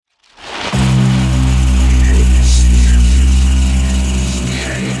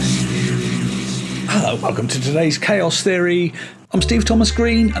Welcome to today's Chaos Theory. I'm Steve Thomas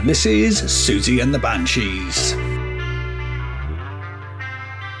Green, and this is Siouxsie and the Banshees.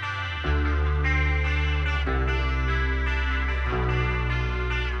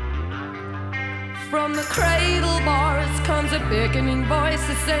 From the cradle bars comes a beckoning voice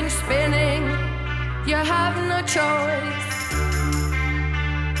that sends you spinning. You have no choice.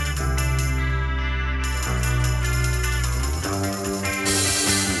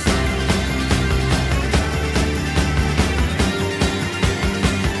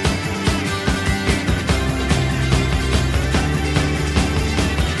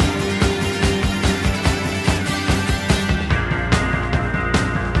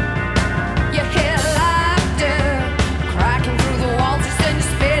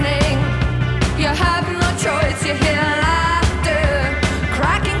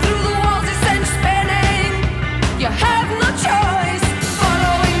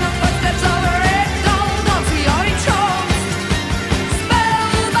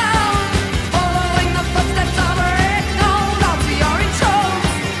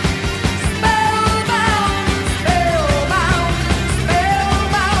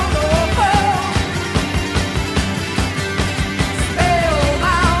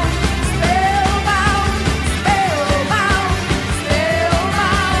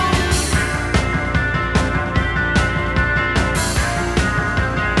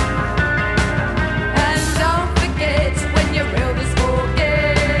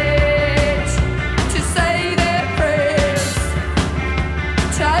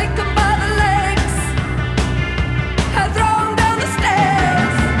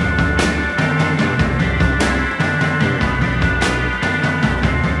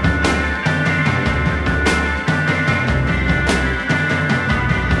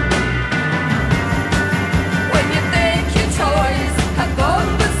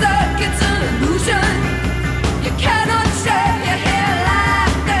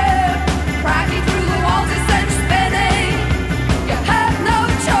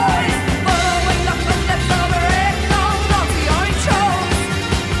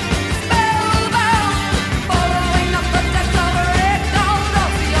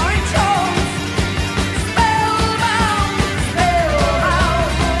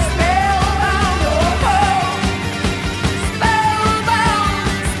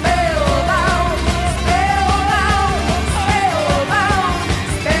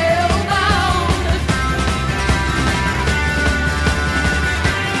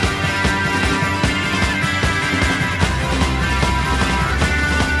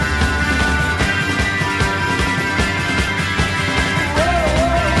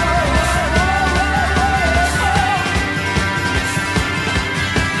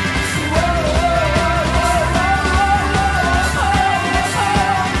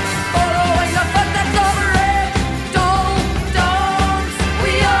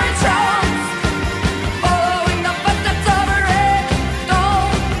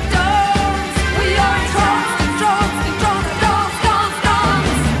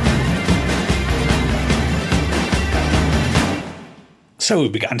 So we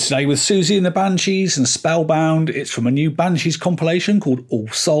began today with Siouxsie and the Banshees and Spellbound. It's from a new Banshees compilation called All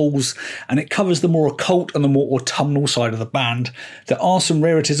Souls, and it covers the more occult and the more autumnal side of the band. There are some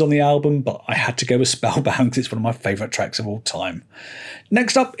rarities on the album, but I had to go with Spellbound because it's one of my favourite tracks of all time.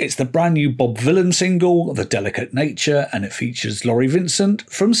 Next up, it's the brand new Bob Vylan single, The Delicate Nature, and it features Laurie Vincent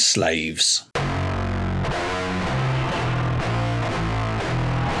from Slaves.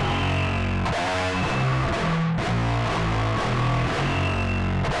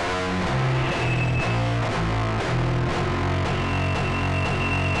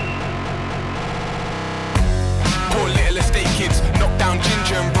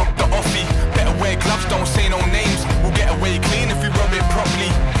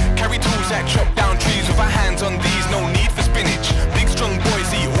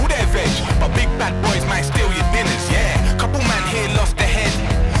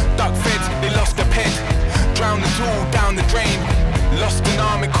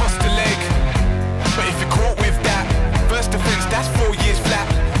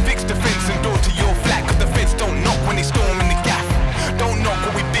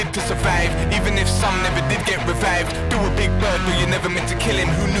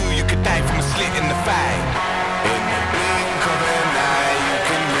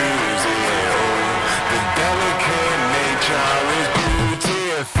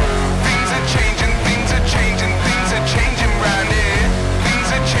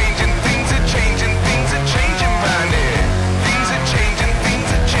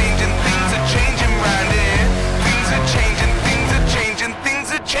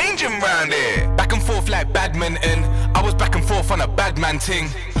 off on a bagman ting.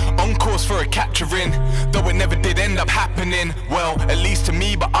 On course for a capturing, though it never did end up happening. Well, at least to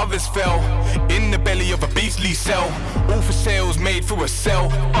me, but others fell in the belly of a beastly cell. All for sales made through a cell.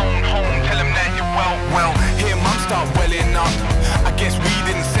 Phone home, tell them that you're well. Hear mum start welling up. I guess we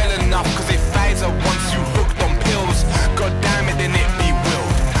didn't sell enough, cause if Pfizer wants you hooked on pills, god damn it, then it be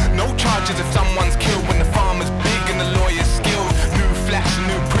willed. No charges if someone's killed when the farmer's big and the lawyer's skilled. New flats and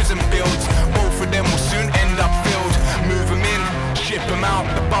new prison builds, both of them will soon end up filled. Move them in, ship them out.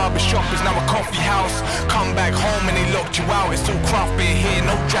 The barber shop is now a coffee house. Come back home and they locked you out. It's all craft beer here,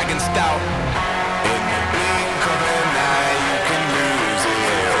 no dragon stout. In the blink of an eye you can lose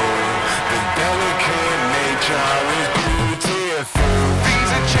it all. The delicate nature is beautiful. Things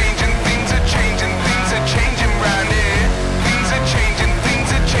are changing, things are changing, things are changing round here. Things are changing, things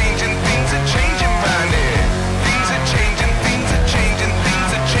are changing, things are changing round here. Things are changing, things are changing, things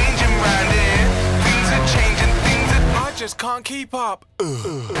are changing round here. Things are changing, things are... I just can't keep up.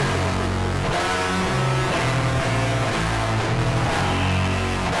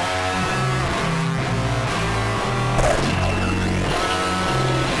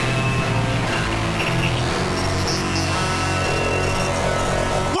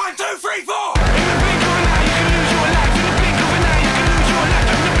 One, two, three, four! In the blink of an eye you can lose your life. In the blink of an eye you can lose your life.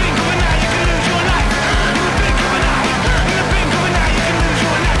 In the blink of an eye you can lose your life. In the blink of an eye. In the blink of an eye you can lose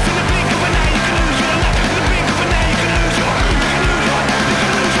your life. In the blink of an eye you can lose your life. In the blink of an eye you can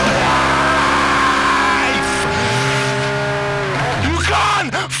lose your life. You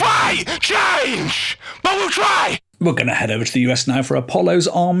can't fight change, but we'll try. We're going to head over to the US now for Apollo's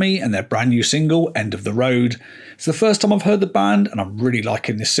Army and their brand new single, End of the Road. It's the first time I've heard the band and I'm really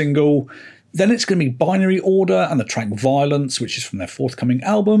liking this single. Then it's going to be Binary Order and the track Violence, which is from their forthcoming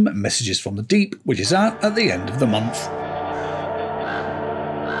album, Messages from the Deep, which is out at the end of the month.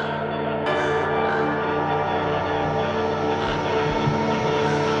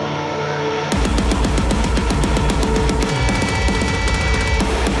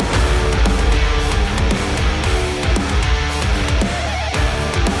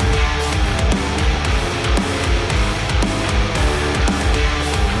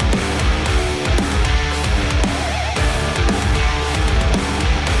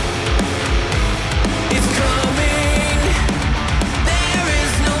 It's coming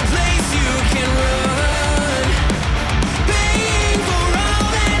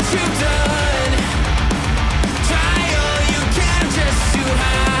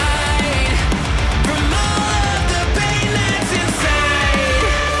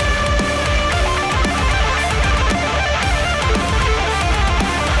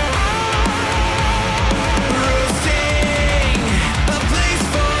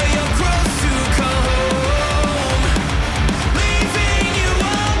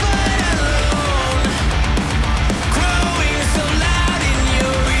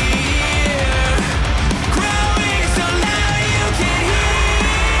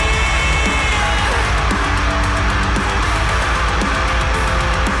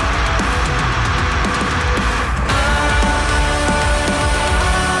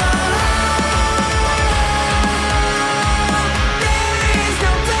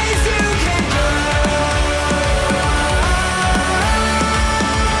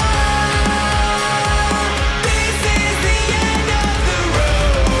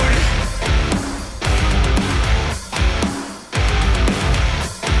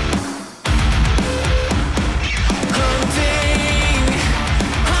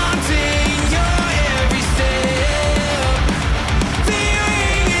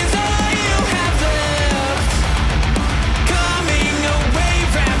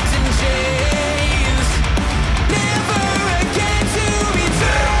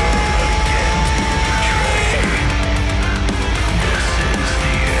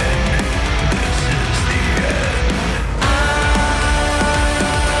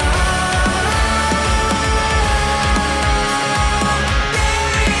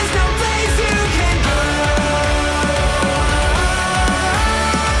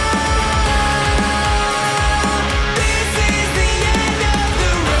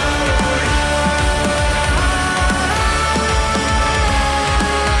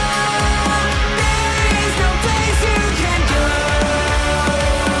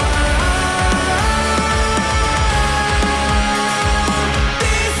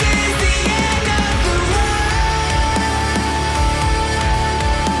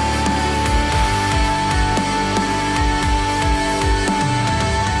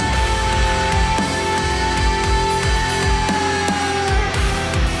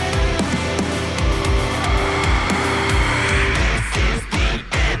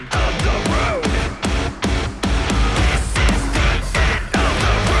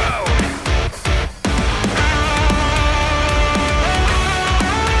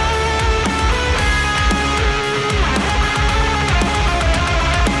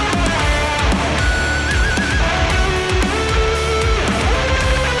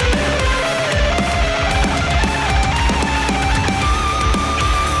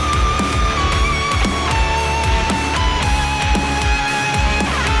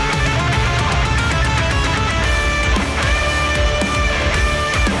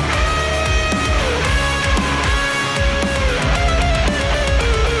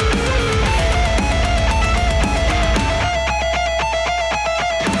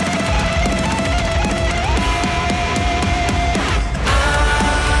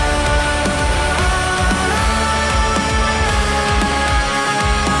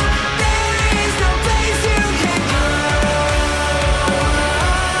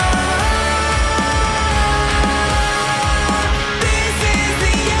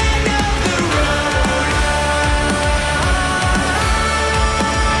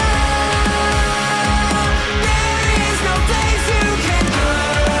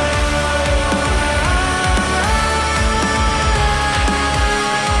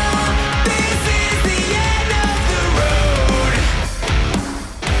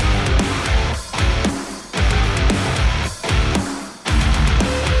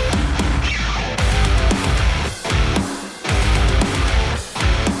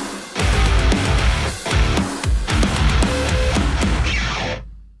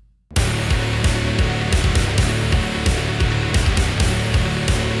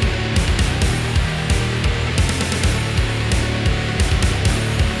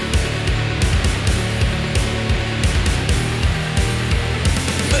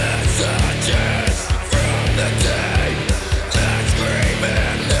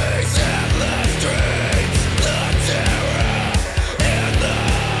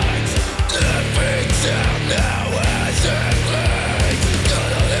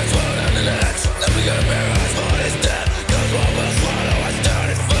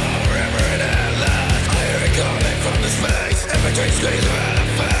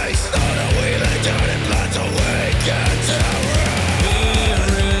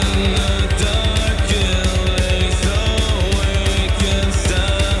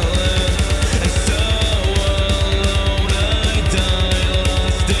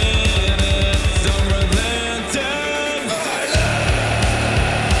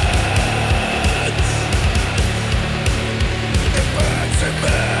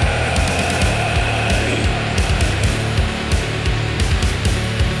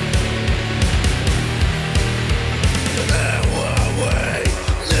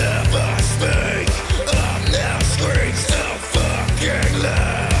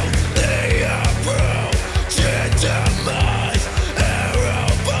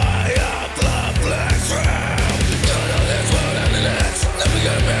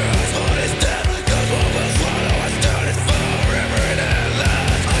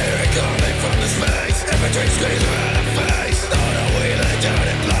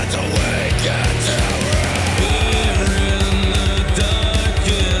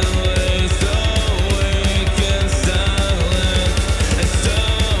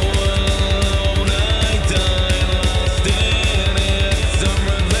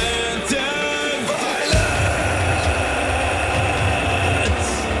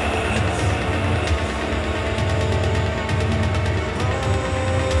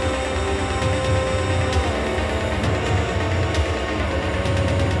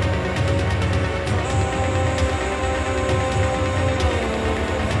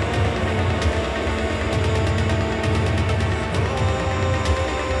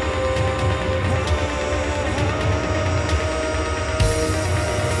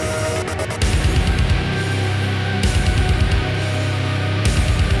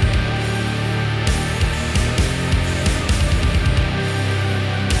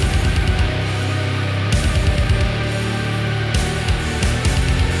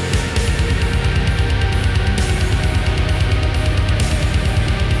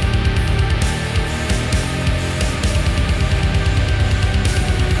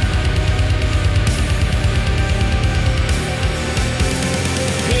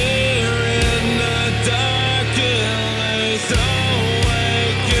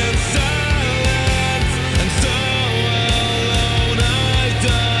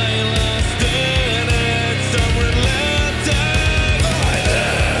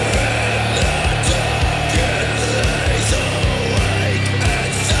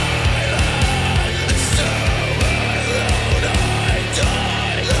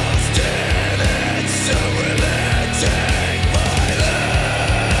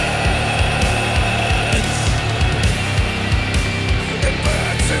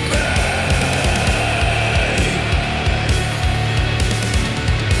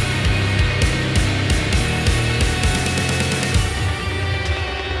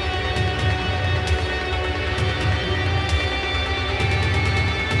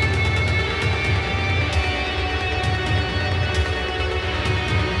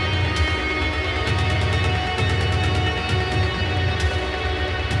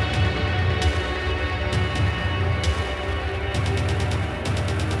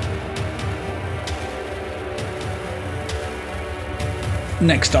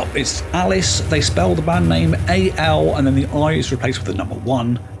Next up, it's Alice. They spell the band name A-L and then the I is replaced with the number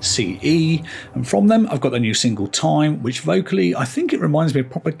 1, C-E. And from them, I've got the new single Time, which vocally, I think it reminds me of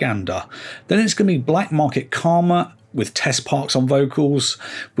Propaganda. Then it's going to be Black Market Karma with Tess Parks on vocals,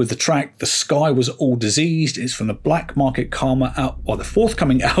 with the track The Sky Was All Diseased. It's from the Black Market Karma, or the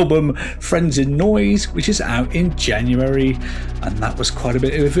forthcoming album Friends in Noise, which is out in January. And that was quite a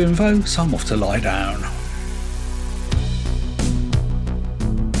bit of info, so I'm off to lie down.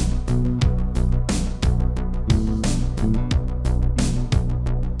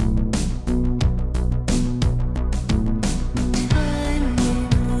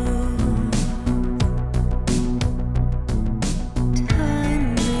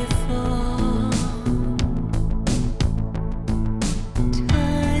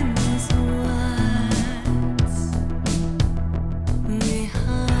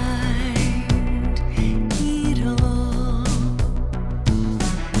 Behind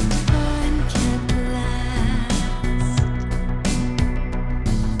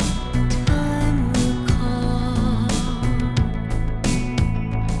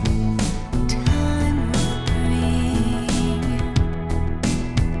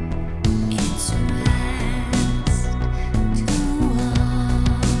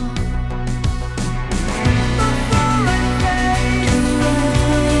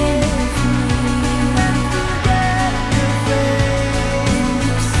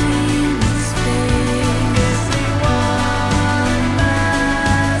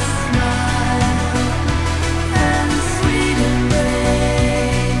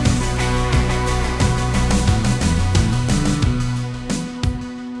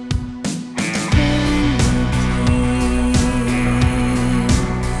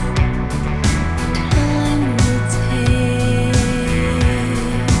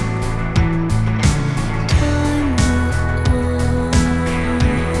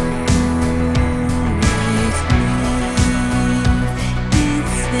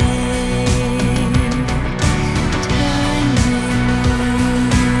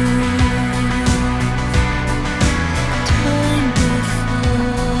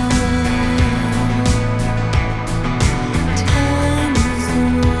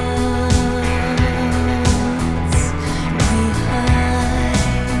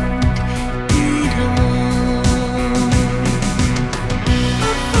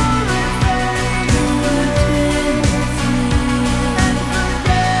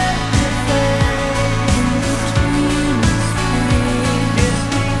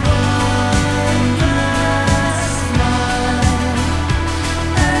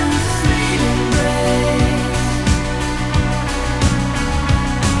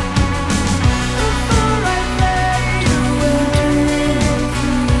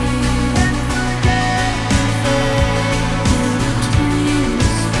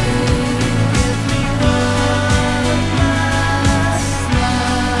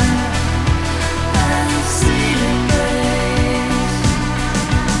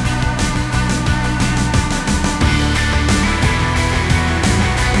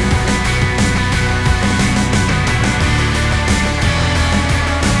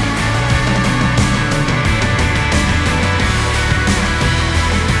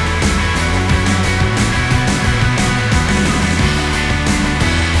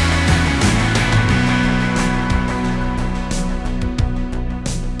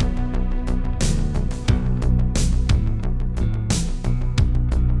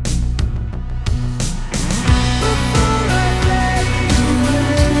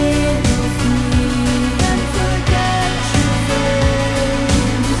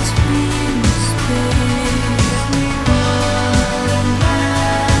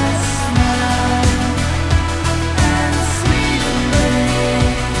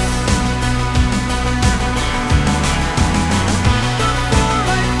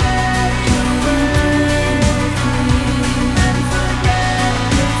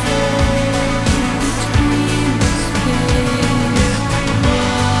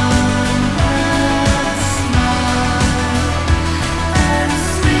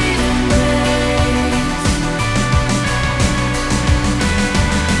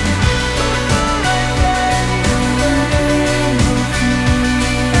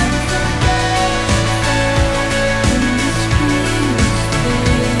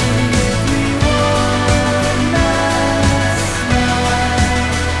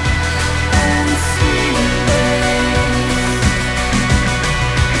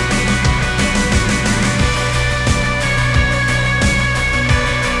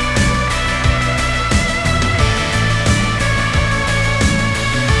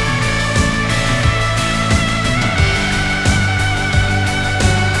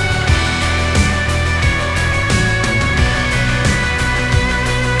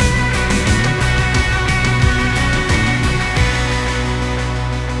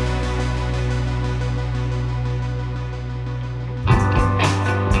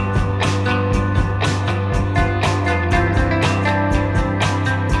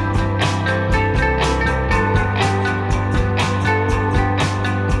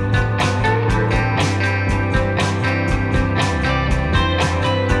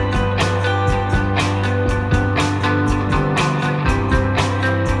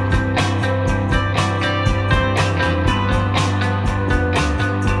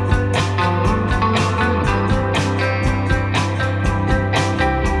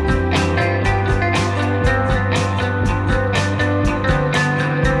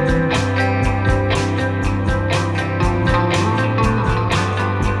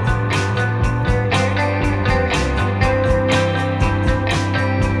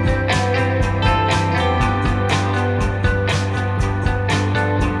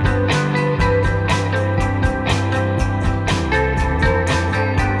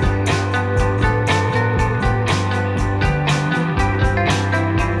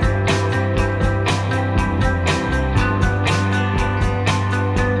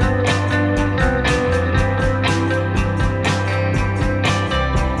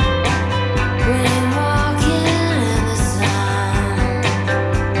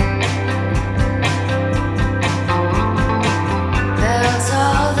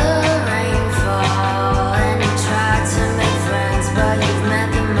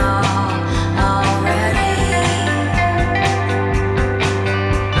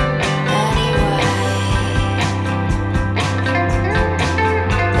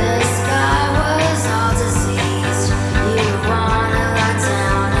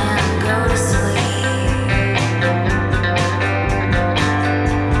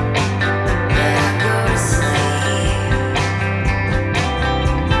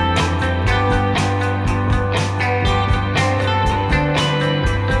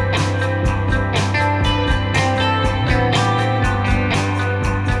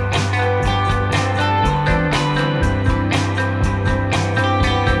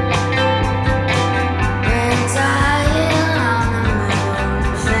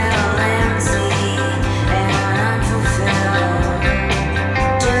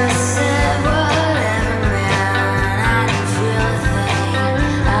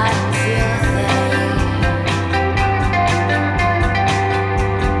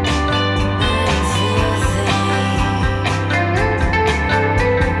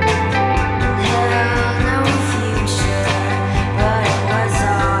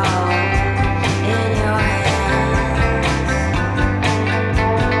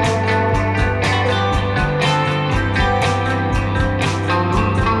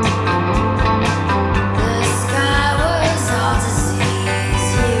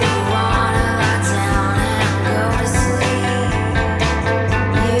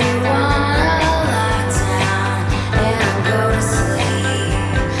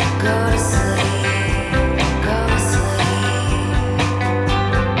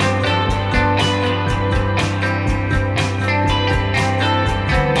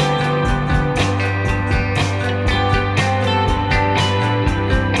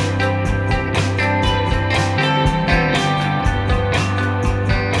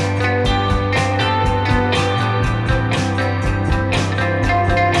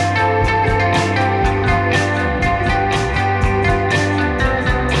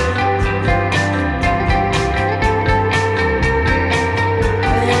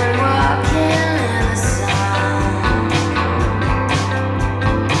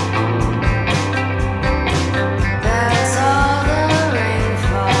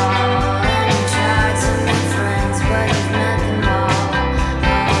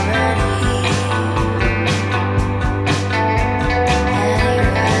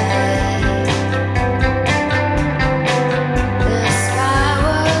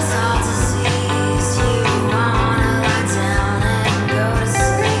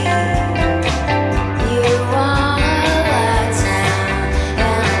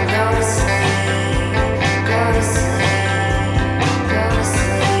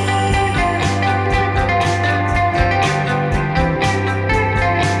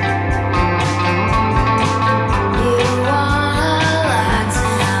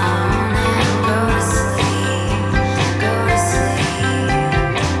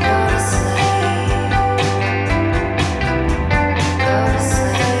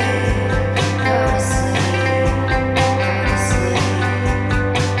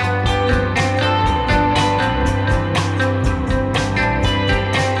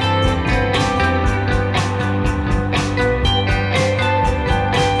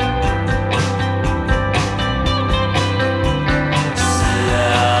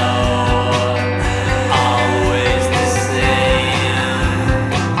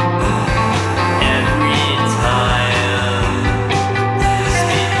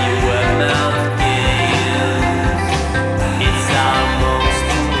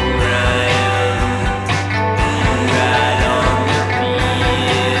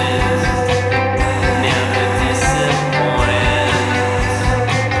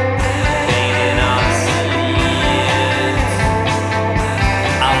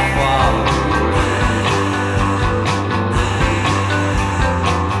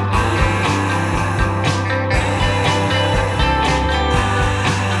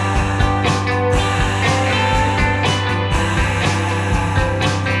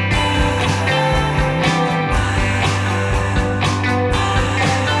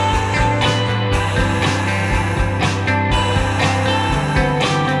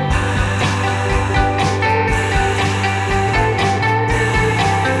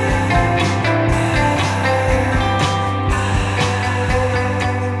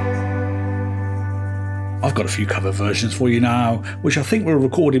I've got a few cover versions for you now, which I think were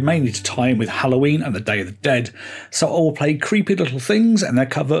recorded mainly to tie in with Halloween and the Day of the Dead. So I will play Creepy Little Things and their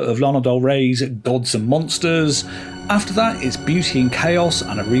cover of Lana Del Rey's Gods and Monsters. After that, it's Beauty and Chaos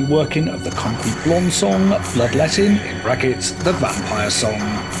and a reworking of the Concrete Blonde song, Bloodletting, in brackets, the Vampire Song. In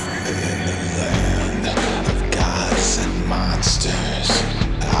the land of gods and monsters,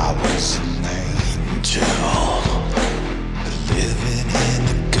 I was an angel, living in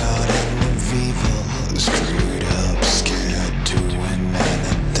the garden of evil, screwed up, scared, doing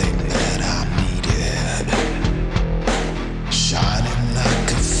anything that I needed, shining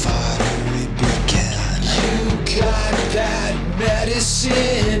like a fiery beacon. You got that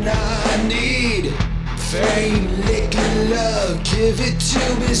medicine I need. Fame, liquor, love, give it to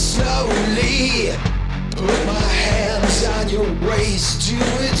me slowly. Put my hands on your waist, do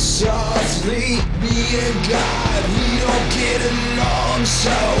it softly. Me and God, we don't get along,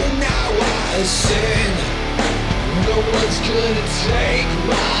 so now I sing. No one's gonna take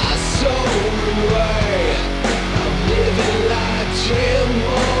my soul away. I'm living like Jim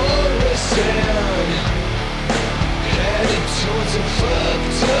Morrison, headed towards a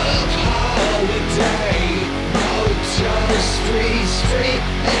fucked up holiday. Motel street,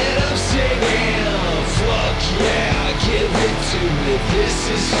 and I'm singing. Fuck yeah, give it to me. This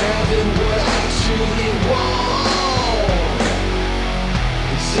is heaven, what I truly want.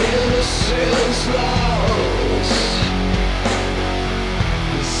 Is innocence lost?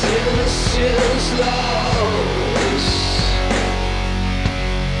 Is innocence lost?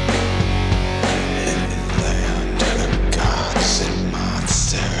 In the land of gods and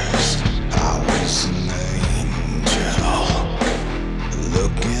monsters, I was an angel,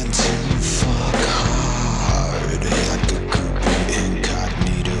 looking to fuck hard, like a groupie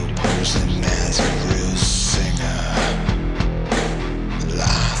incognito, posing as a real singer.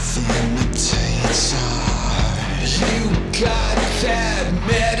 Life imitates art. You got that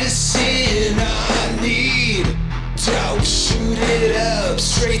medicine I need. Don't shoot it up,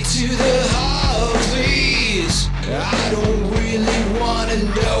 straight to the heart, please. I don't really wanna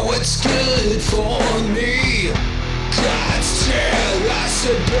know what's good for me. God's tell, I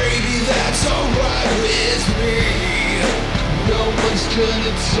said, baby, that's alright with me. No one's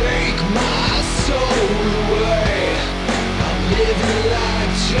gonna take my soul away. I'm living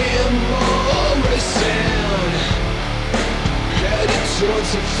like Jim Morrison, headed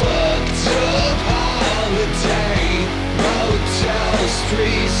towards a fucked up holiday. Motel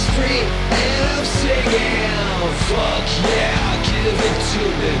street, and I'm singing. Fuck yeah, give it to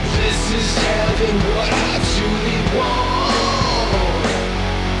me. This is heaven, what I truly want.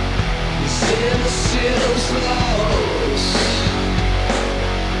 Is innocence lost?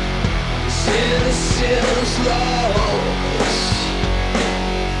 Is innocence lost?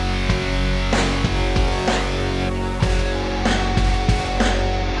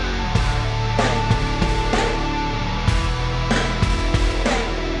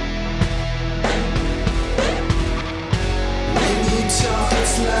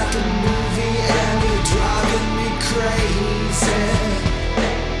 It's like a movie and you're driving me crazy.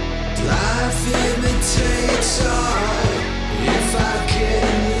 Life imitates art. If I get a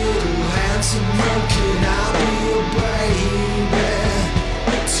little handsome, can I be your baby?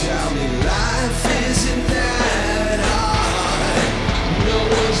 Tell me life isn't that hard. No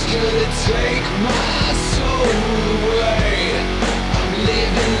one's gonna take my soul away. I'm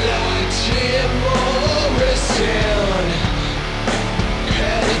living like Jim Morrison,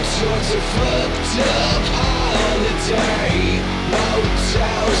 towards a fucked up holiday.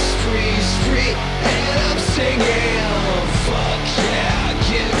 Motel street, and I'm singing. Fuck yeah,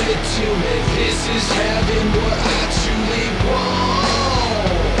 give it to me. This is heaven, what I truly want.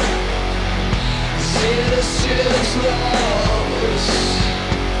 Is innocence lost?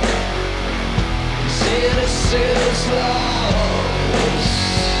 Is innocence lost?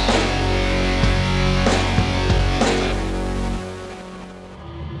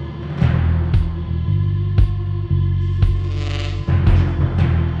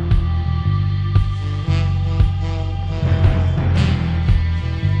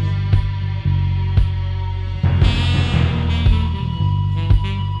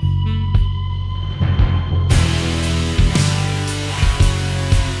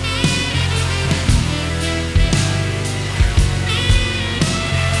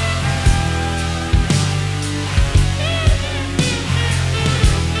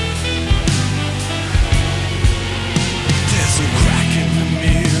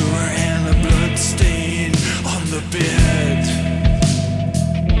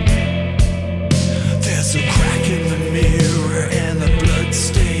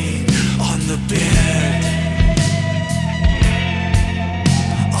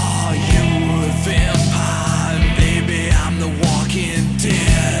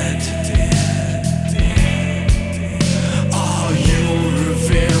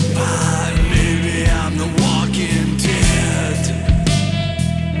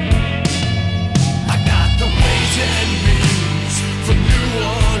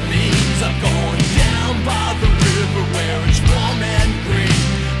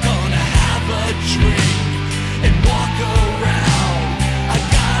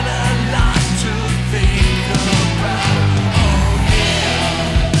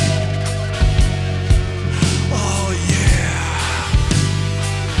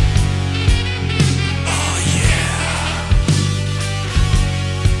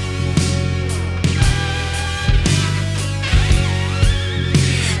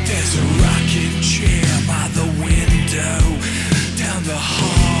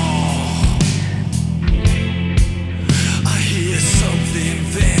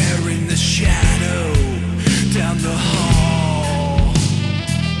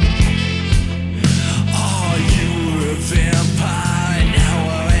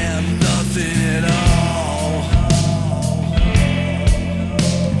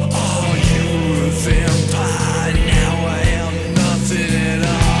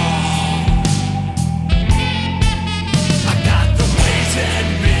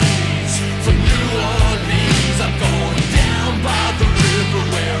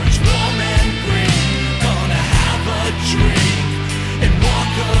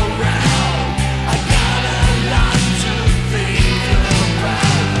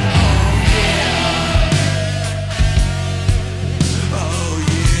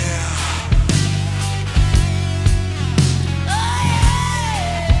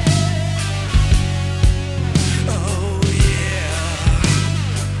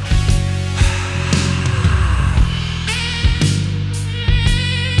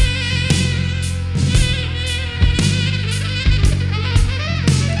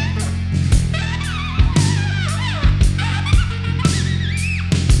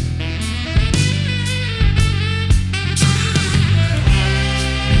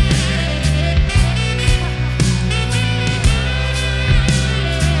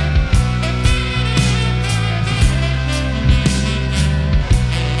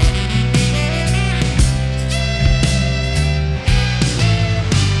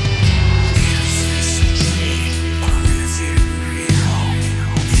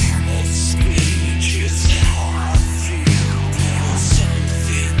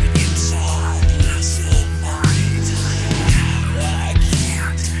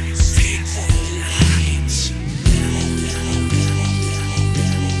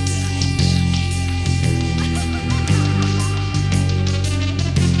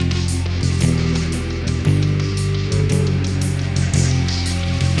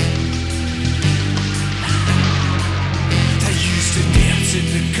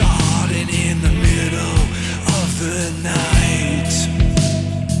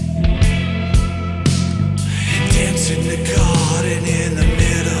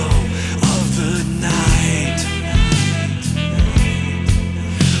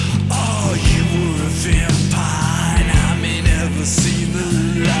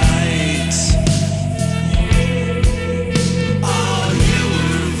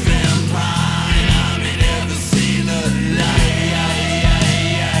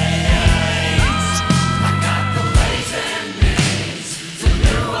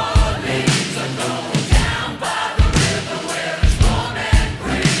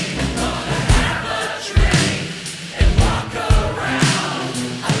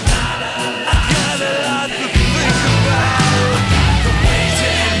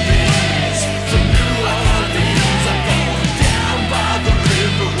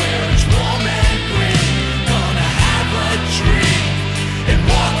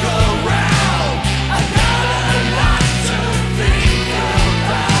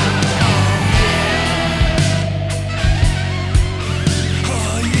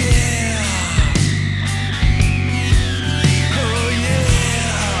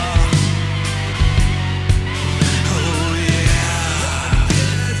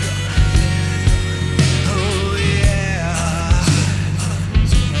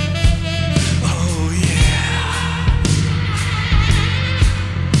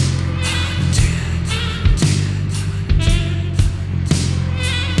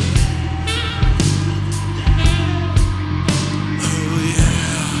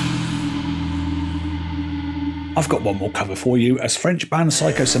 I've got one more cover for you, as French band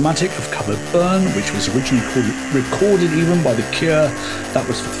Psychosomatic have covered Burn, which was originally recorded even by The Cure. That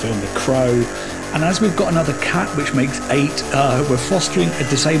was for the film The Crow. And as we've got another cat, which makes 8, we're fostering a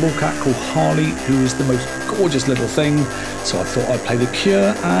disabled cat called Harley, who is the most gorgeous little thing. So I thought I'd play The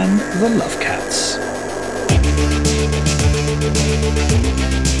Cure and The Love Cats.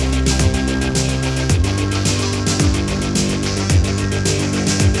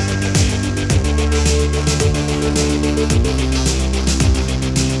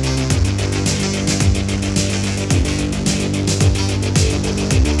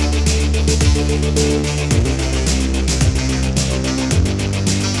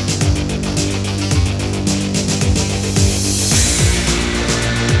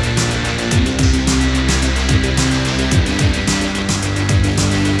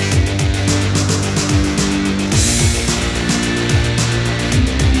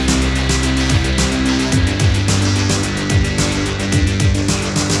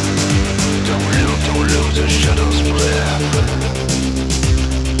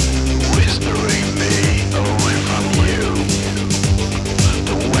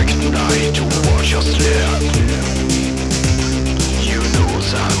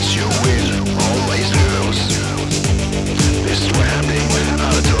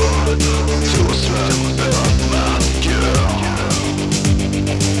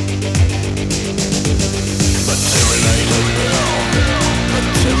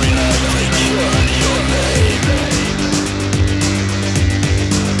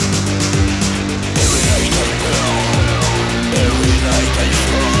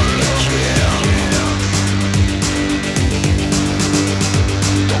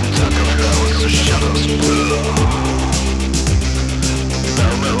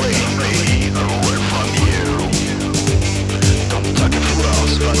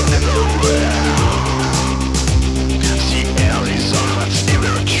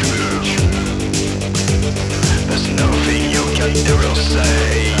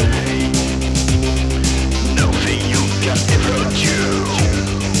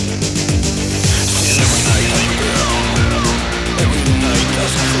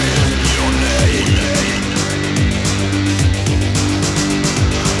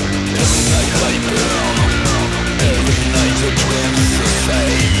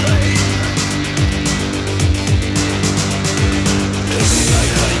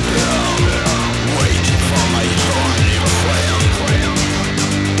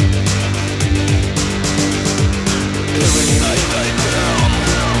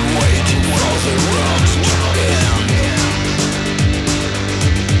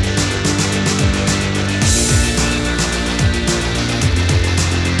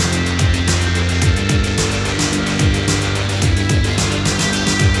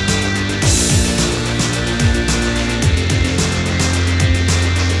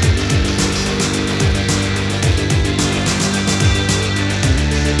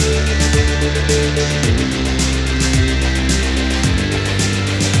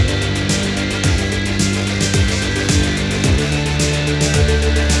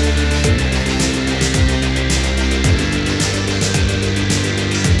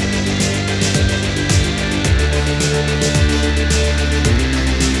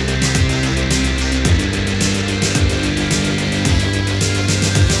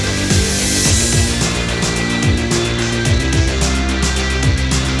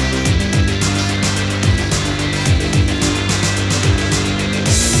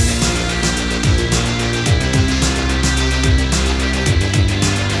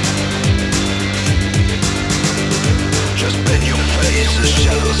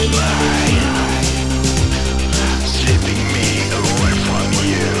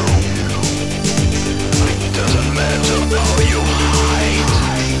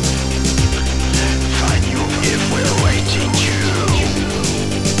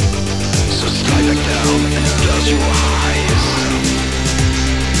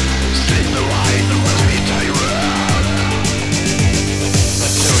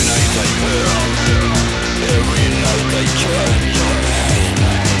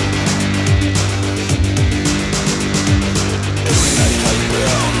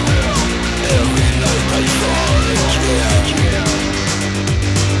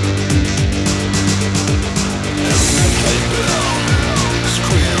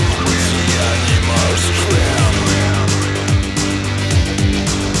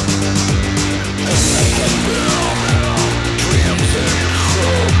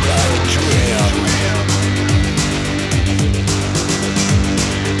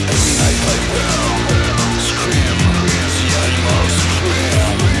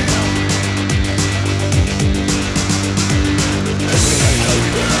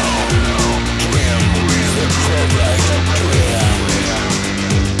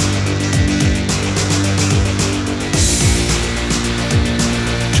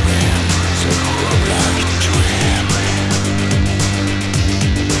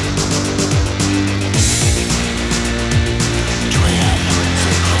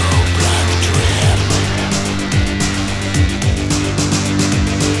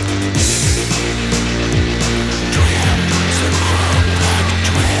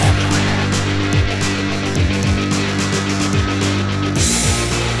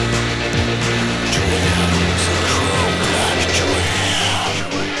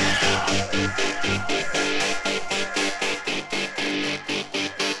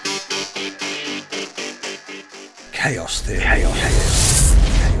 Chaos Theory.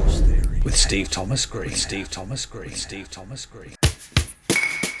 Chaos Theory. With Steve Thomas Green.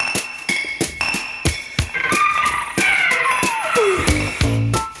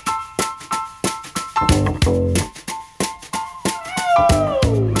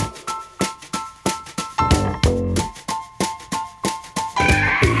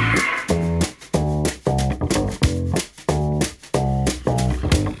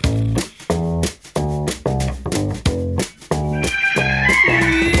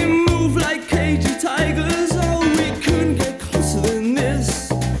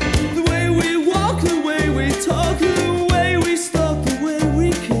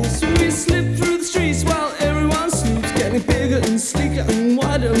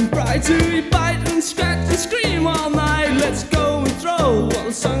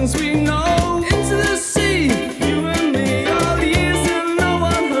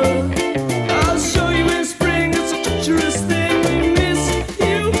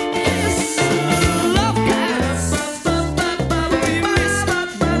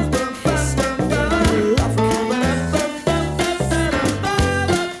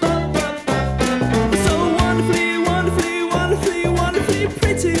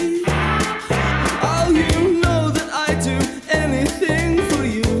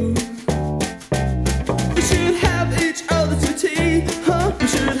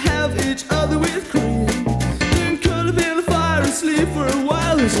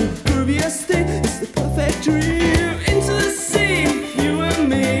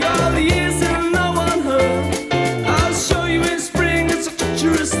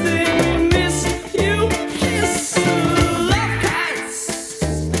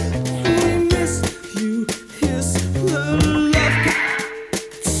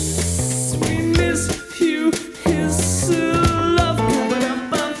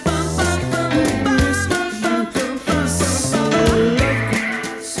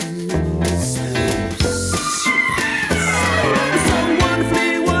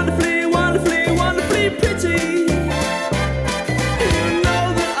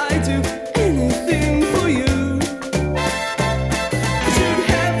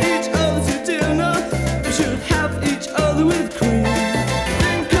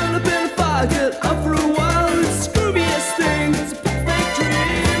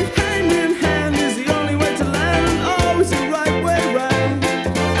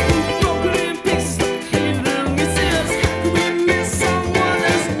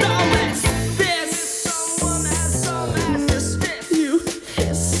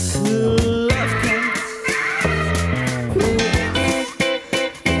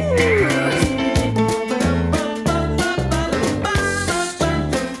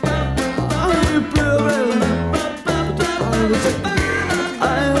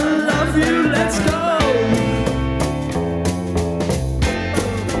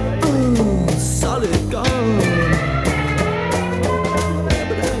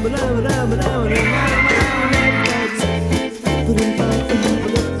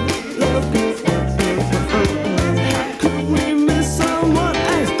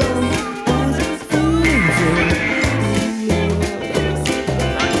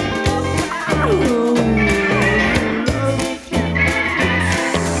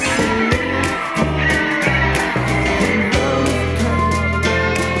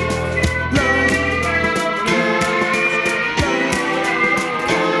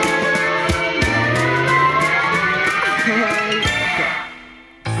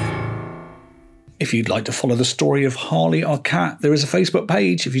 If you'd like to follow the story of Harley our cat, there is a Facebook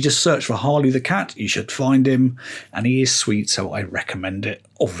page. If you just search for Harley the cat, you should find him. And he is sweet, so I recommend it,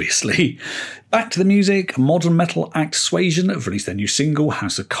 obviously. Back to the music. Modern metal act Suasion have released their new single,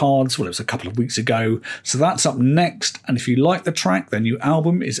 House of Cards. Well, it was a couple of weeks ago. So that's up next. And if you like the track, their new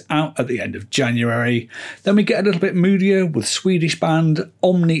album is out at the end of January. Then we get a little bit moodier with Swedish band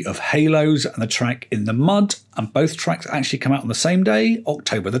Omni of Halos and the track In the Mud. And both tracks actually come out on the same day,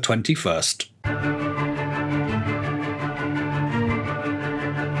 October the 21st.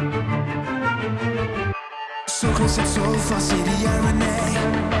 So close and so far, see the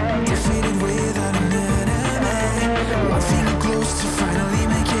irony. Defeated without an enemy. One finger close to finally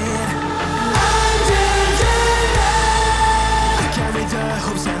make it. I carried the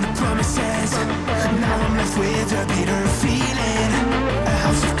hopes and the promises. Now I'm left with a bitter feeling. A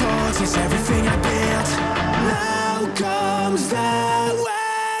house of cards is everything I built. Now comes the wind.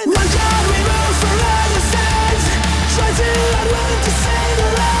 One card we move for other sides. Try to unlearn to say the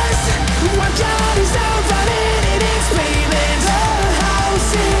rest. One card is down, running in its pavement. The house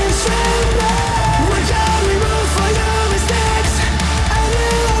is trembling. One card we move for your mistakes. And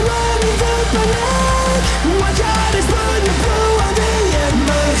you are running the panic. One card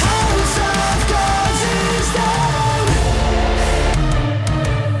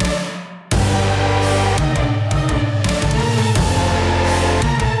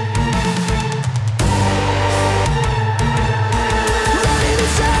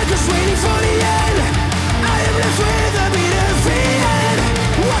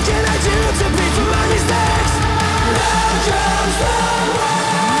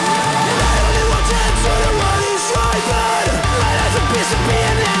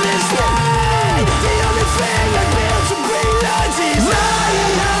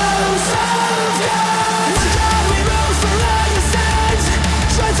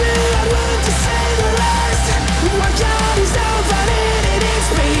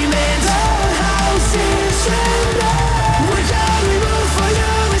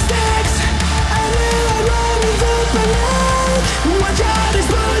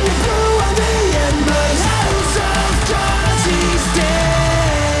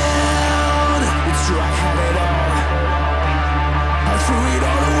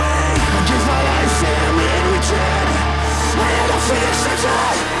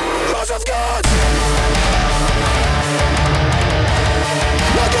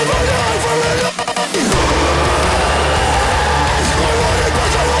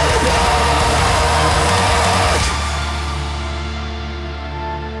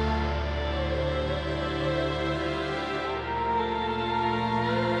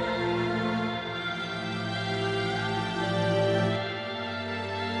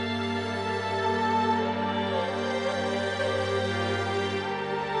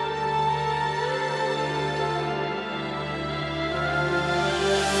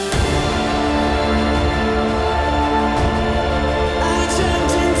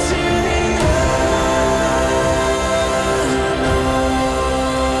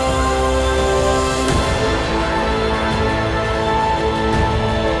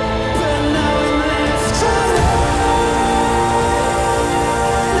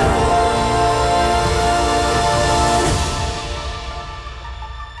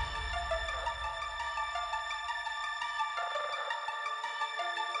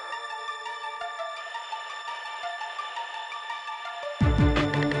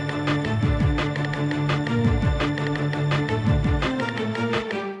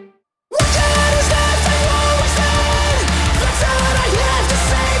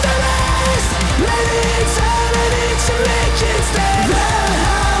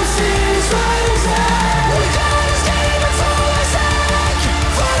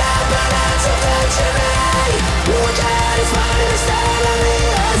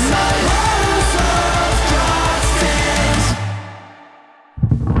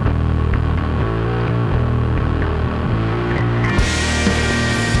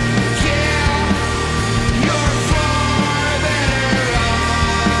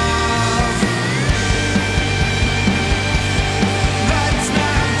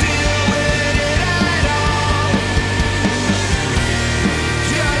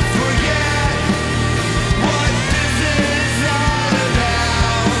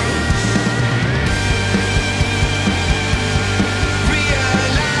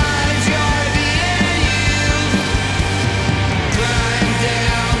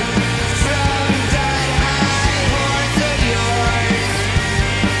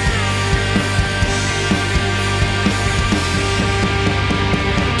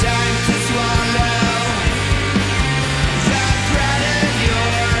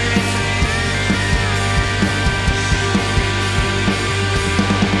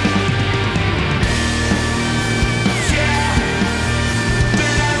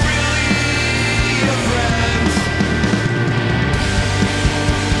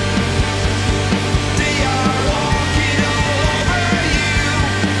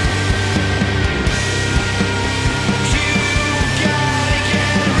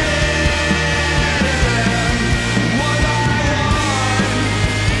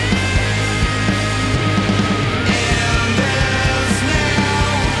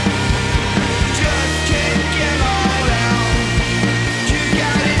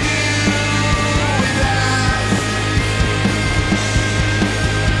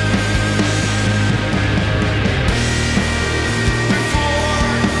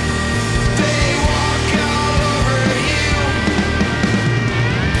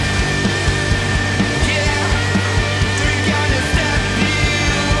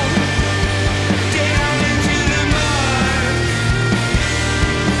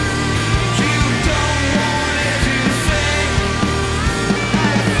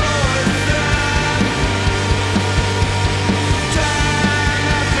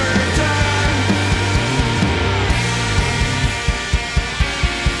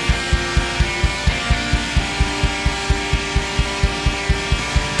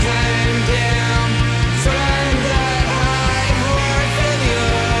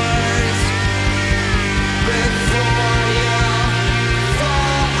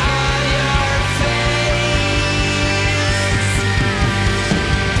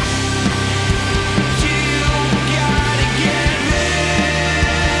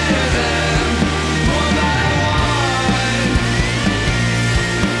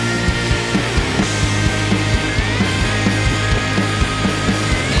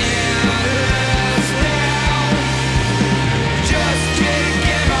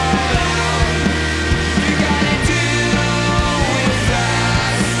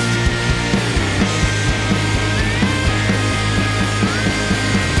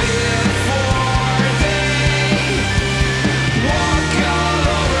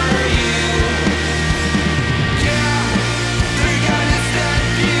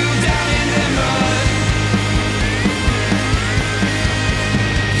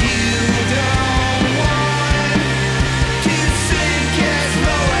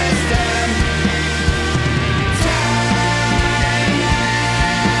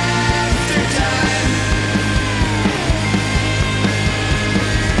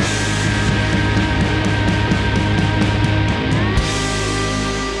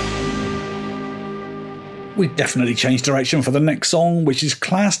We definitely changed direction for the next song, which is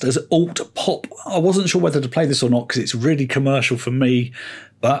classed as alt pop. I wasn't sure whether to play this or not because it's really commercial for me,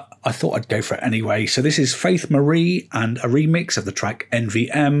 but I thought I'd go for it anyway. So this is Faith Marie and a remix of the track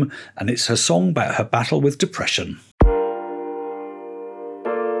NVM, and it's her song about her battle with depression.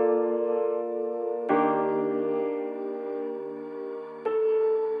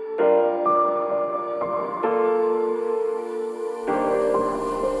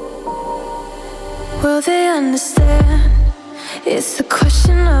 Will they understand? It's the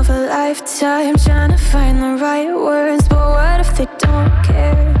question of a lifetime, trying to find the right words. But what if they don't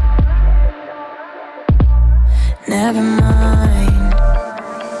care? Never mind.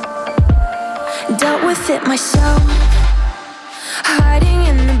 Dealt with it myself, hiding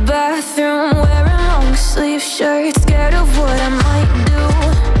in the bathroom, wearing long sleeve shirts, scared of what I might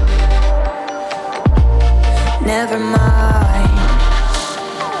do. Never mind.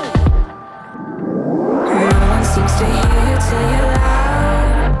 Seems to hear you till you're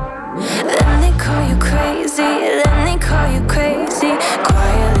loud. Then they call you crazy, then they call you crazy.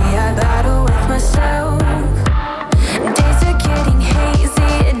 Quietly I battle with myself. Days are getting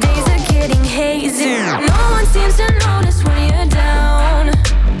hazy, days are getting hazy. No one seems to notice when you're down,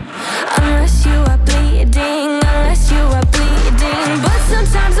 unless you are bleeding, unless you are bleeding. But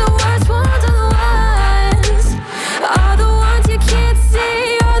sometimes the worst ones are the ones you can't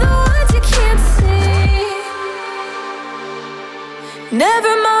see, are the ones you can't see.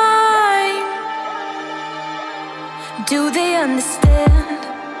 Never mind. Do they understand?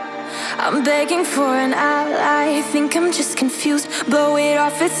 I'm begging for an ally. I think I'm just confused. Blow it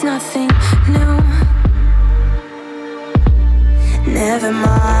off, it's nothing new. Never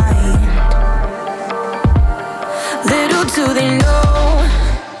mind. Little do they know,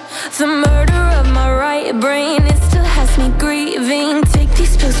 the murder of my right brain, it still has me grieving. Take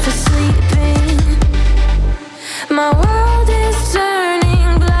these pills for sleeping. My world is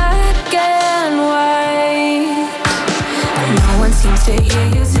turning black and white. No one seems to hear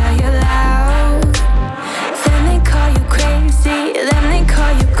you till you're loud. Then they call you crazy, then they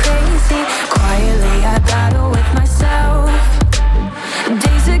call you crazy. Quietly I battle with myself.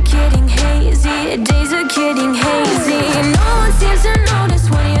 Days are getting hazy, days are getting hazy. No one seems to notice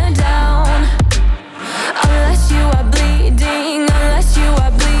when you're down, unless you are bleeding, unless you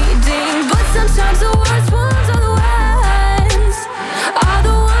are bleeding. But sometimes the worst ones are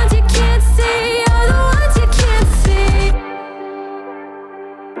the ones you can't see, are the ones you can't see.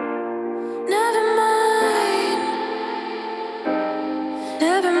 Never mind,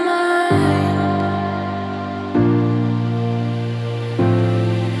 never mind.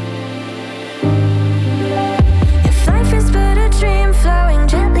 If life is but a dream flowing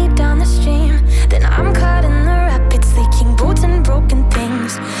gently down the stream, then I'm caught in the rapids, leaking boats and broken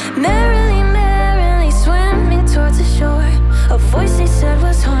things. Merrily, merrily swimming towards the shore. A voice they said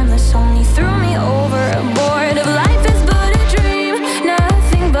was harmless only threw me overboard. If life is but a dream,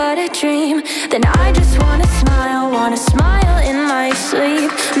 nothing but a dream, then I just wanna smile in my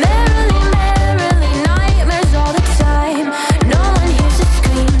sleep. Merrily, merrily, nightmares all the time. No one hears the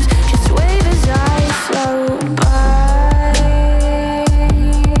screams, just wave as I float by.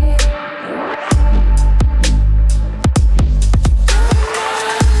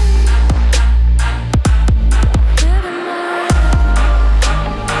 Never mind.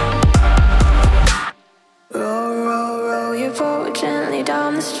 Row, row, row your boat gently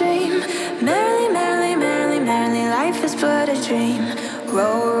down the stream. Merrily, merrily, merrily, merrily, life is but a dream.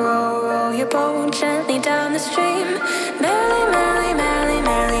 Row, row, row your boat gently down the stream. Merrily, merrily, merrily,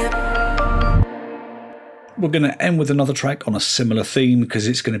 merrily. We're going to end with another track on a similar theme because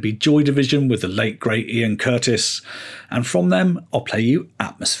it's going to be Joy Division with the late great Ian Curtis. And from them, I'll play you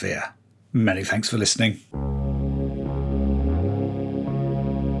Atmosphere. Many thanks for listening.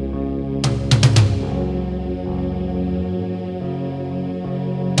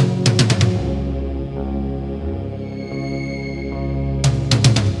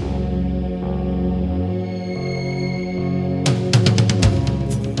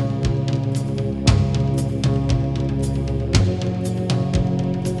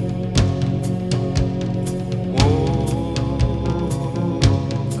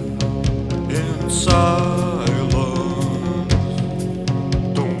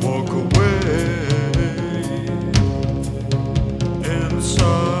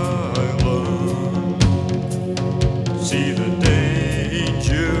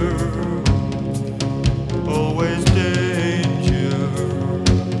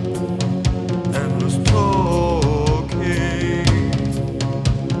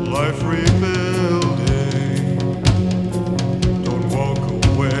 Rebuilding, don't walk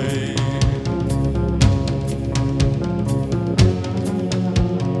away.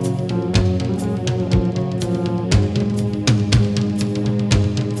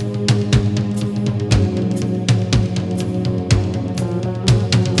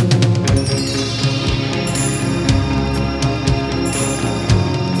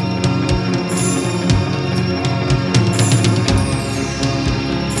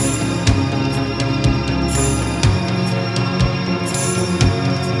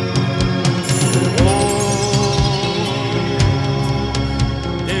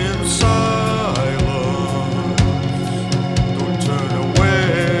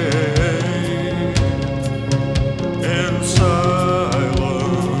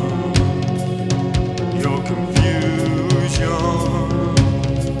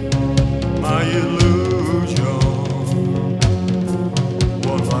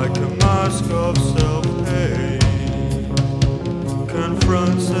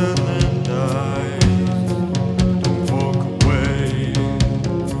 confronts and then dies. Don't walk away.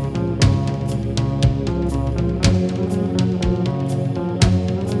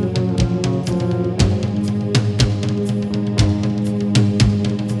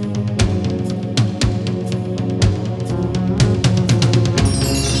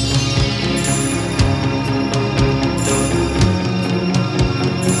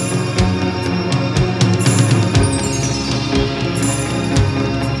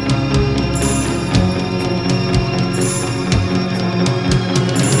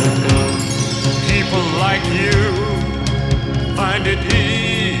 People like you find it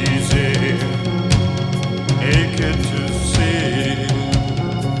easy, naked to see,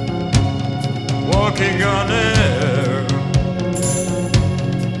 walking on air,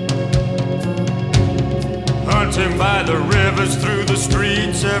 hunting by the rivers, through the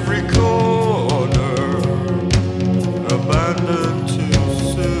streets, every corner.